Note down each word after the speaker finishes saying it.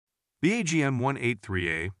The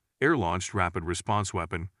AGM-183A, Air-Launched Rapid Response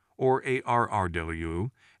Weapon, or ARRW,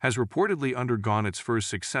 has reportedly undergone its first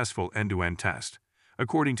successful end-to-end test,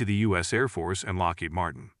 according to the U.S. Air Force and Lockheed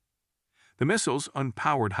Martin. The missile's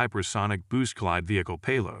unpowered hypersonic boost glide vehicle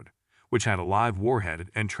payload, which had a live warhead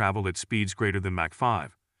and traveled at speeds greater than Mach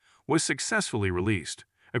 5, was successfully released,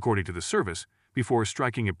 according to the service, before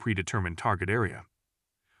striking a predetermined target area.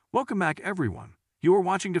 Welcome back, everyone. You are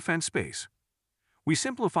watching Defense Space. We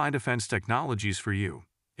simplify defense technologies for you.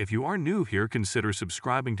 If you are new here, consider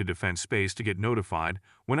subscribing to Defense Space to get notified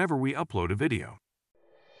whenever we upload a video.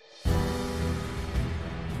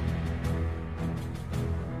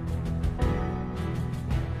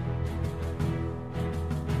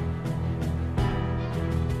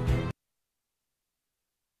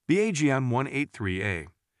 The AGM-183A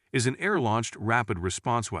is an air-launched rapid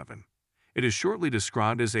response weapon. It is shortly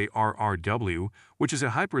described as ARRW, which is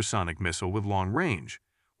a hypersonic missile with long range,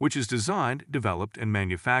 which is designed, developed, and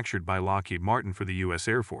manufactured by Lockheed Martin for the U.S.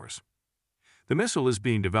 Air Force. The missile is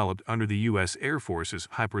being developed under the U.S. Air Force's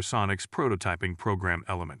Hypersonics Prototyping Program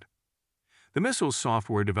element. The missile's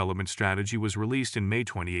software development strategy was released in May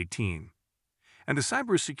 2018, and the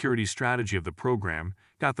cybersecurity strategy of the program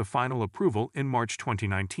got the final approval in March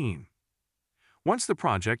 2019. Once the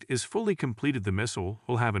project is fully completed, the missile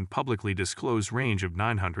will have a publicly disclosed range of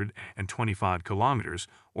 925 kilometers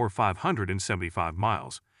or 575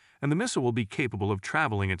 miles, and the missile will be capable of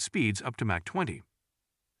traveling at speeds up to Mach 20.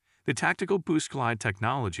 The tactical boost glide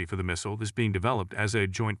technology for the missile is being developed as a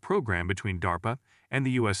joint program between DARPA and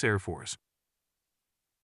the U.S. Air Force.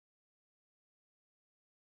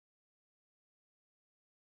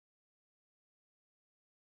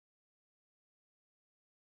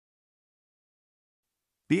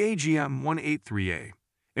 The AGM-183A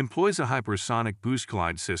employs a hypersonic boost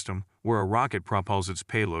glide system where a rocket propels its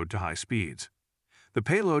payload to high speeds. The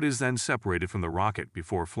payload is then separated from the rocket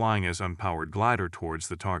before flying as unpowered glider towards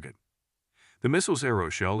the target. The missile's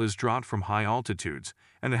aeroshell is dropped from high altitudes,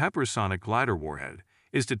 and the hypersonic glider warhead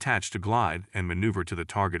is detached to glide and maneuver to the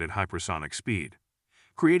target at hypersonic speed,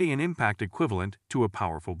 creating an impact equivalent to a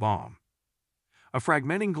powerful bomb. A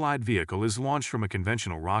fragmenting glide vehicle is launched from a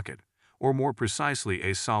conventional rocket, or more precisely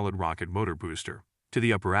a solid rocket motor booster, to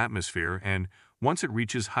the upper atmosphere, and once it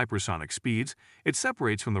reaches hypersonic speeds, it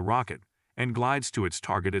separates from the rocket and glides to its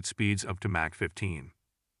target at speeds up to Mach 15.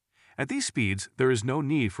 At these speeds, there is no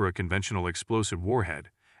need for a conventional explosive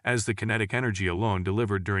warhead, as the kinetic energy alone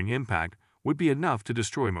delivered during impact would be enough to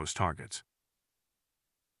destroy most targets.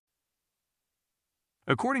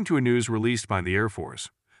 According to a news released by the Air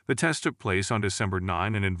Force, the test took place on December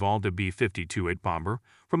 9 and involved a B-52 bomber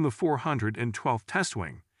from the 412th Test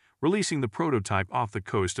Wing, releasing the prototype off the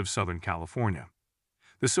coast of Southern California.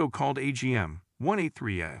 The so-called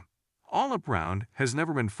AGM-183A all-up round has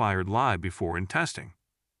never been fired live before in testing.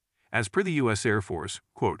 As per the U.S. Air Force,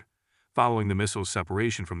 quote, following the missile's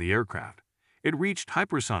separation from the aircraft, it reached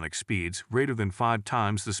hypersonic speeds greater than 5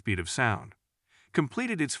 times the speed of sound,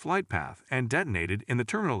 completed its flight path, and detonated in the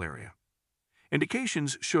terminal area.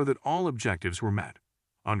 Indications show that all objectives were met,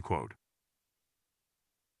 unquote.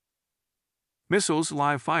 Missiles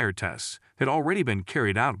live fire tests had already been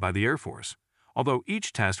carried out by the Air Force, although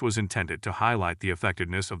each test was intended to highlight the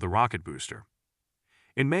effectiveness of the rocket booster.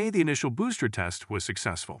 In May, the initial booster test was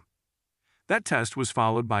successful. That test was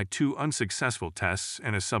followed by 2 unsuccessful tests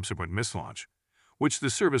and a subsequent mislaunch, which the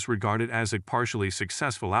service regarded as a partially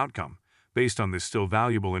successful outcome based on the still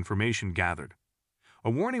valuable information gathered. A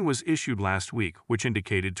warning was issued last week which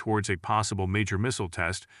indicated towards a possible major missile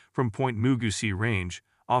test from Point Mugusi Range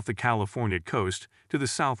off the California coast to the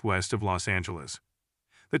southwest of Los Angeles.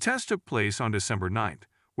 The test took place on December 9th,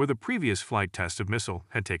 where the previous flight test of missile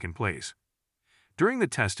had taken place. During the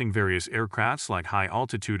testing, various aircrafts like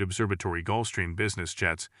high-altitude observatory Gulfstream business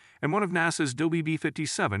jets and one of NASA's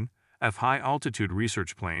B-57F high-altitude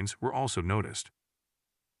research planes were also noticed.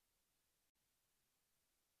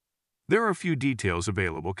 There are a few details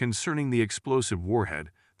available concerning the explosive warhead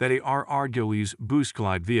that ARRW's boost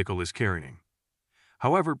glide vehicle is carrying.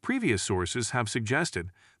 However, previous sources have suggested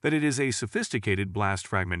that it is a sophisticated blast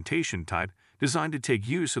fragmentation type designed to take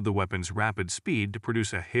use of the weapon's rapid speed to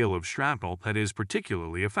produce a hail of shrapnel that is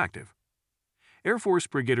particularly effective. Air Force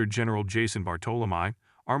Brigadier General Jason Bartolomei,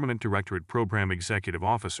 Armament Directorate Program Executive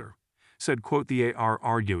Officer, said, quote, the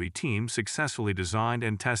ARRW team successfully designed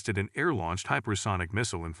and tested an air-launched hypersonic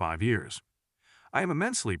missile in 5 years. I am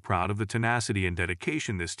immensely proud of the tenacity and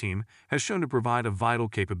dedication this team has shown to provide a vital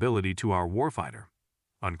capability to our warfighter,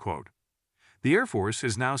 unquote. The Air Force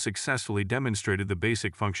has now successfully demonstrated the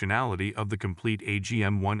basic functionality of the complete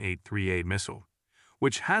AGM-183A missile,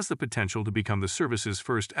 which has the potential to become the service's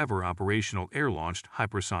first ever operational air-launched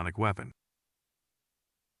hypersonic weapon.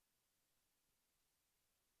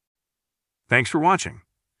 Thanks for watching.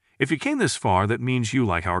 If you came this far, that means you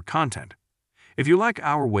like our content. If you like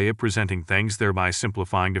our way of presenting things, thereby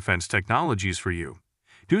simplifying defense technologies for you,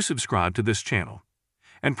 do subscribe to this channel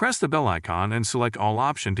and press the bell icon and select all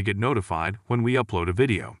option to get notified when we upload a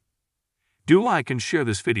video. Do like and share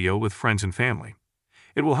this video with friends and family.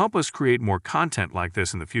 It will help us create more content like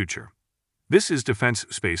this in the future. This is Defense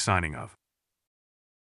Space signing off.